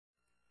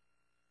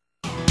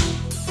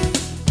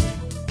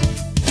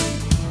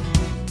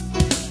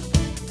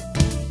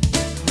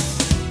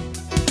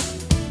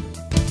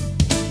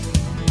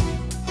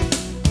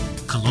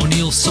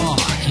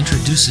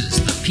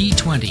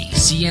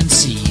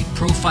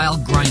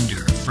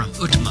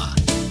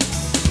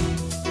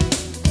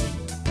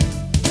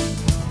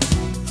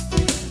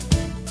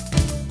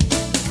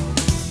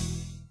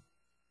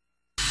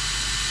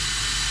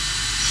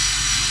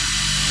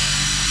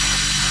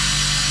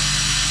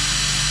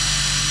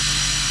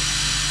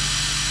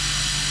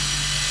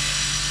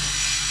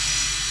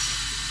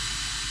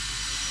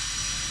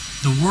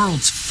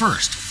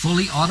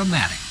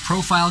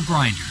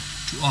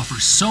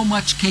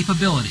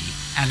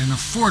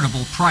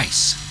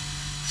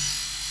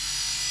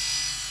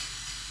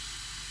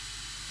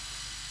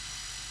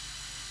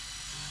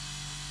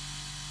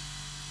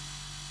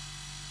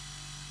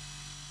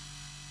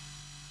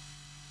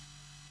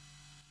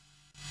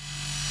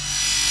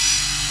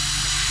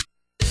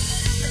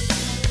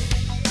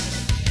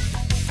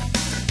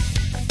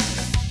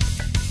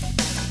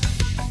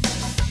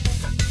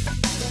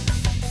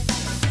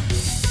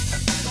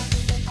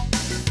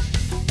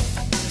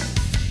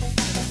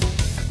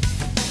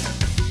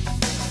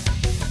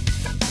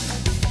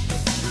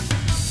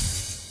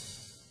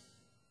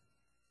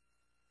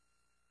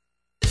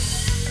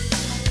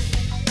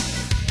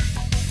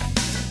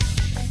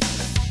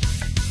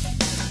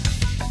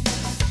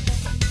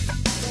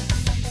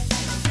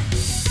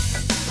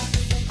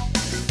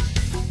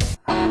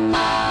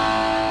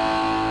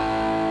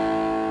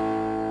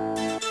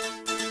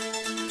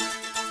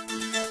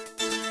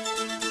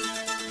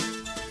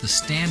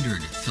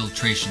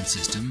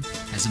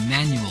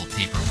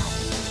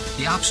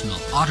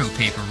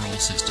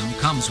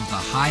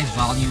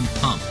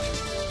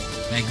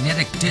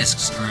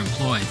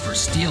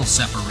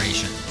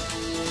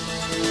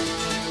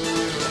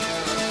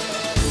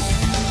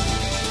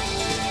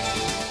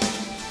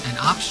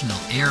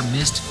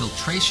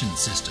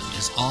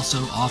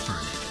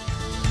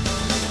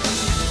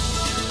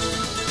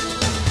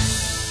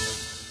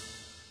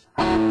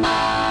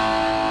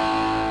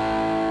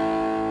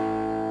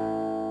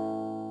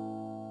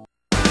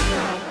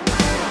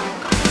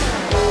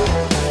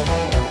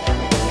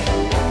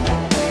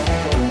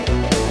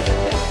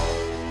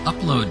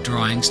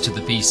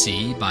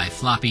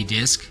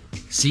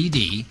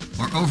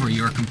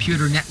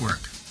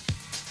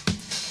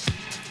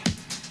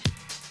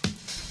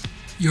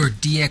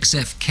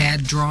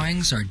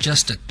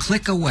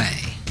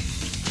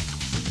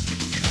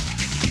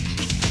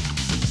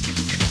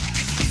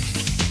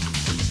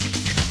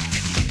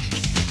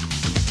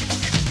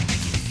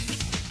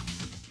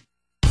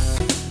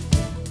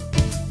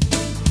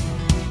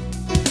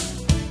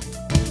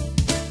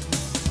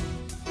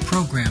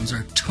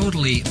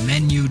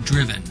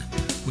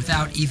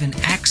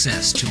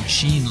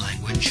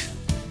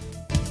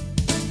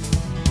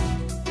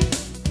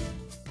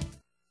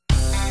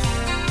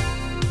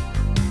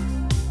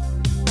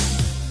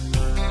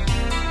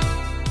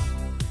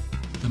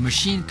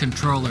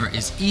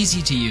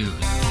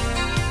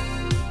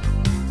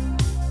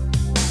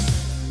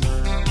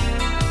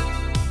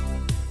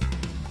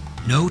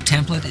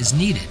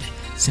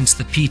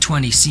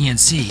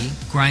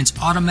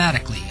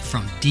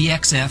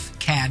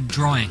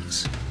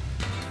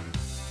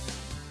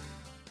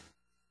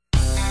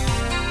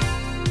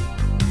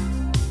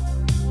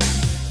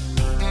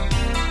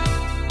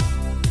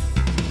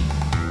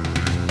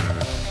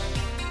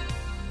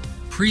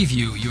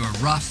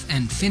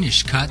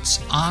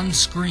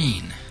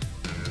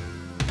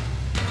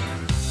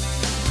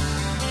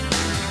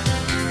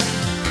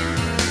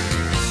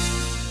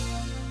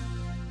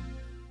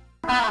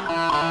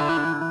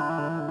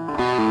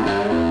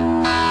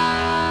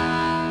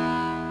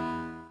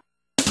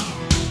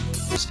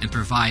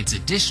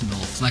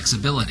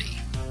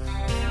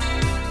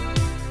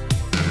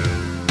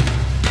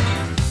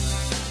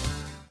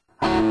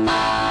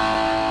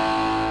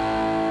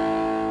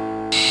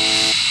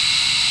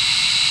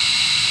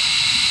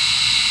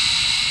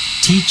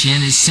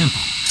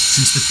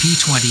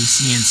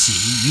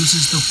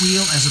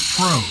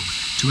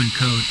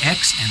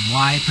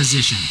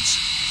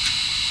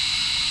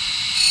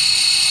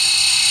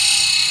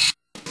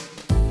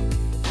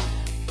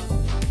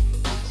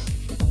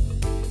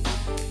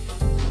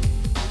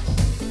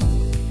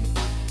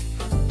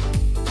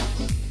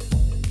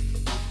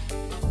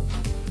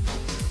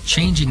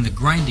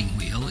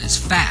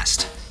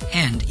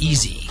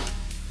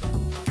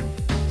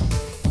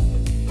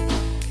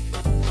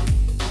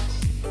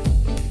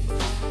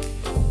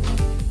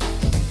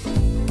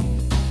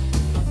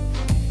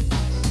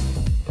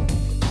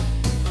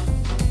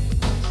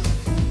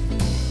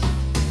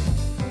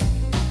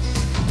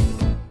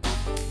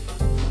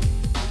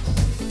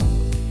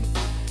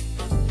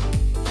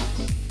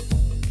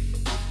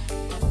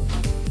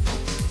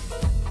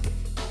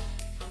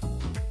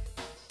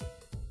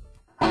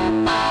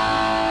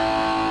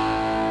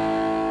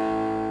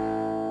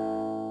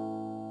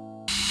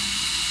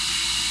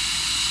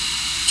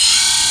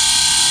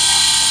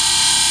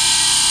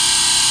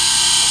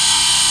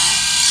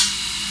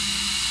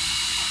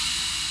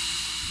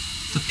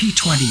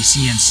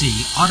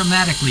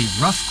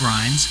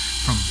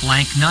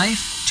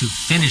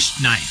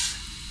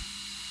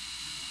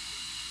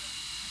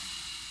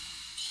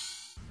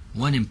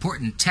One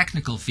important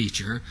technical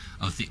feature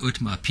of the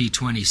UTMA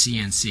P20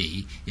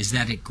 CNC is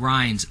that it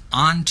grinds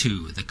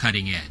onto the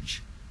cutting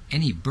edge.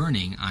 Any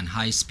burning on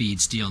high-speed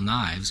steel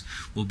knives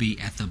will be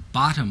at the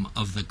bottom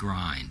of the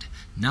grind,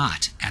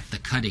 not at the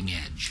cutting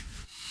edge.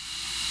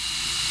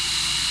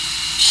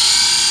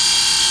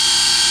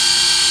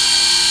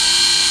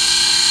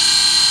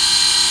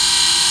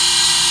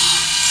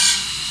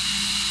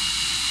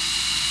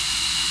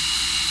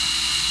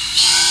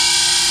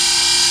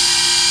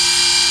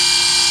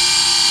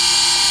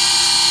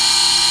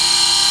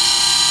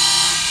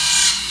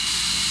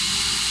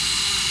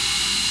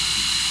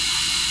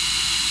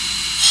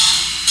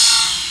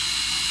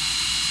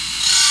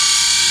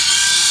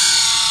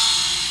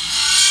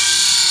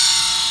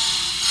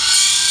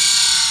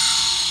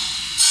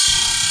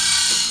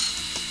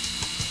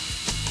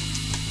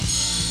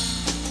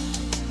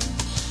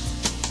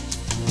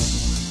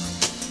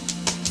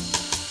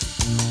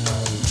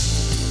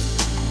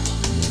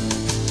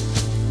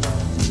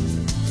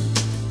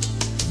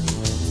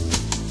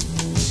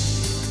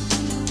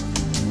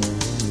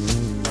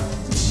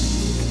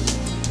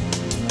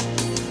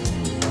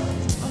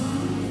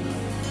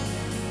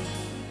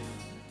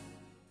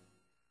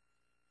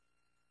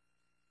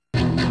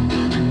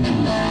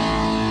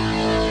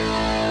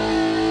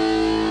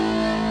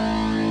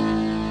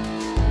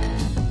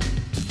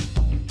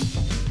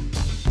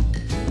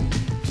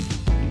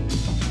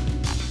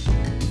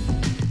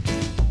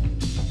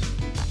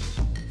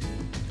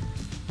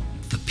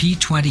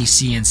 P20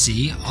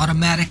 CNC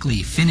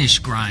automatically finish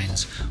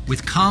grinds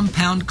with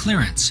compound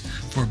clearance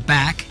for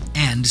back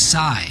and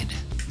side.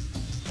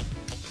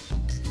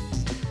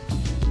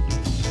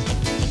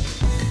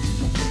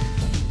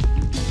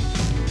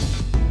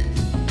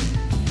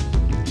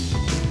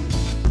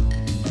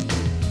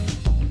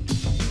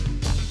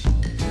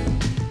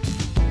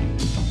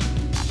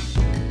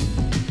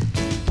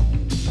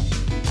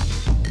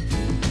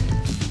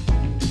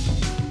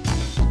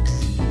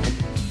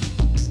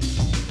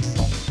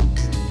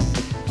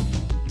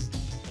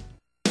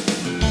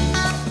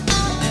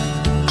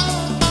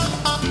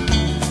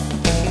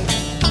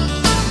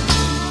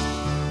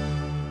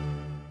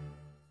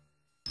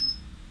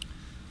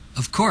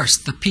 Of course,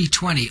 the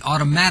P20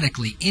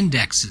 automatically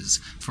indexes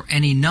for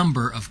any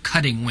number of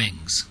cutting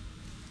wings.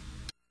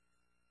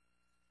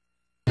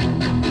 The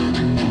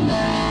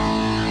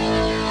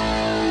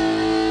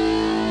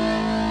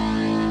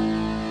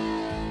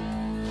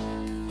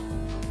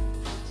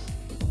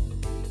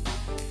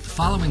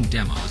following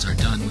demos are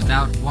done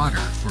without water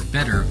for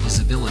better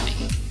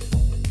visibility.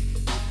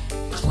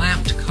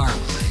 Clamped carbide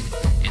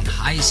and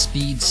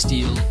high-speed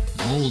steel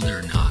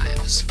Moulder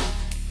knives.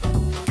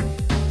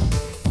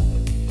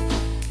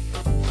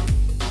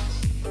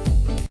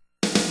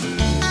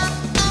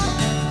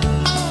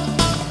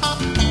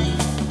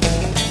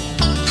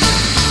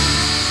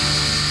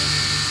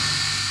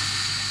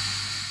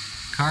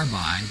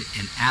 Carbide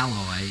and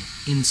alloy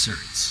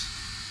inserts.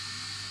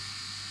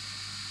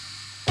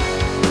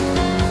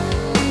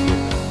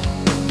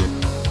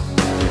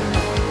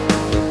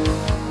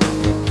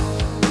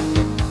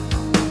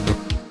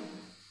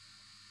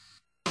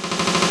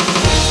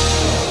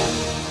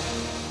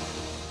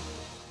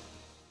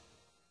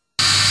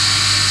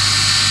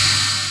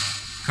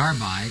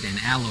 Carbide and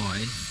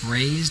alloy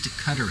brazed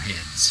cutter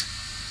heads.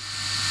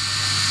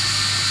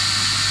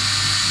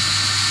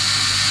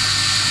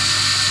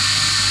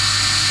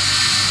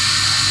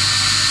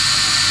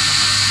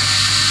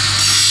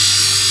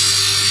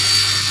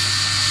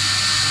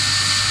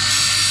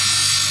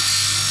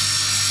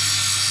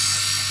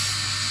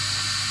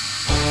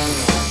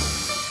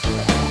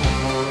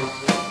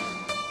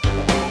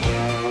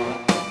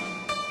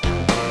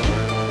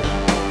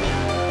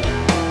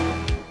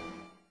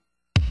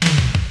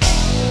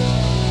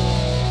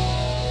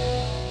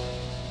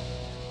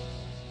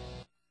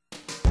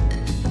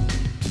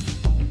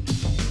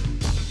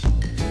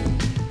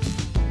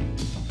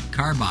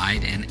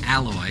 Carbide and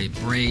alloy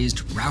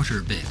brazed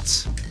router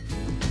bits.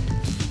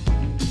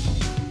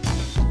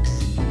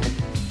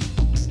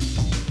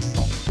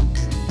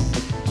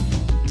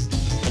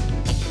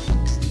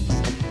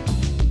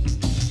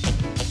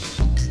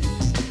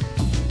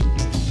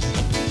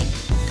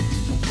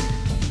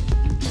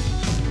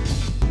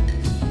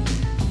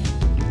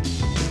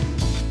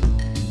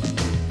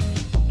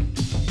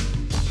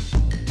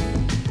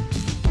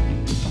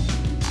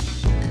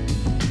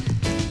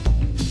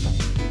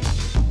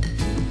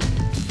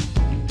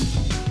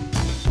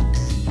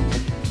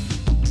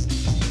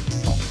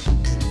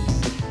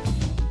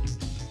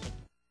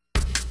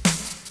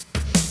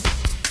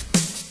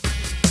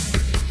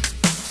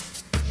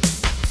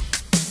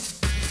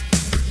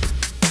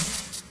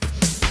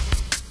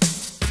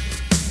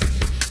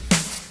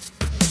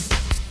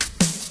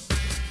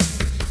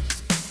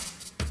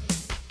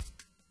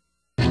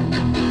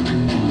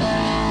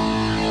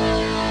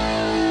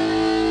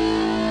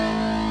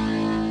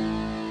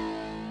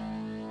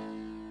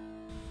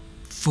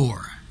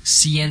 Four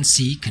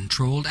CNC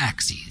controlled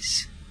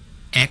axes: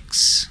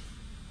 X,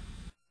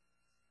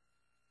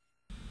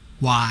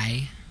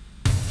 Y,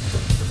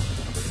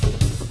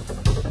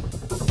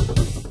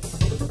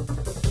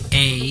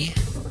 A,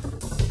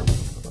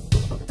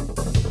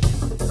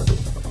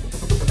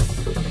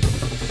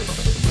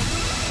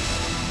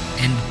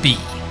 and B.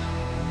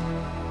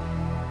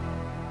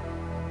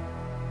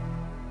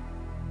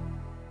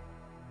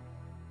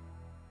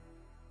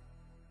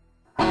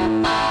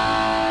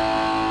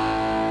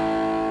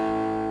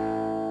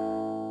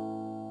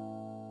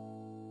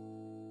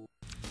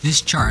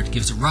 This chart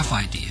gives a rough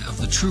idea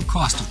of the true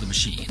cost of the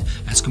machine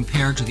as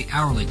compared to the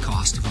hourly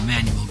cost of a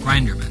manual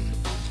grinderman.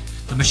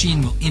 The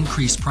machine will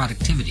increase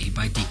productivity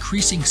by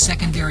decreasing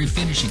secondary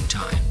finishing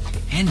time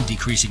and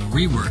decreasing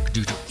rework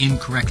due to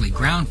incorrectly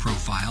ground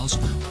profiles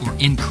or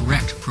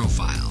incorrect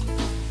profile.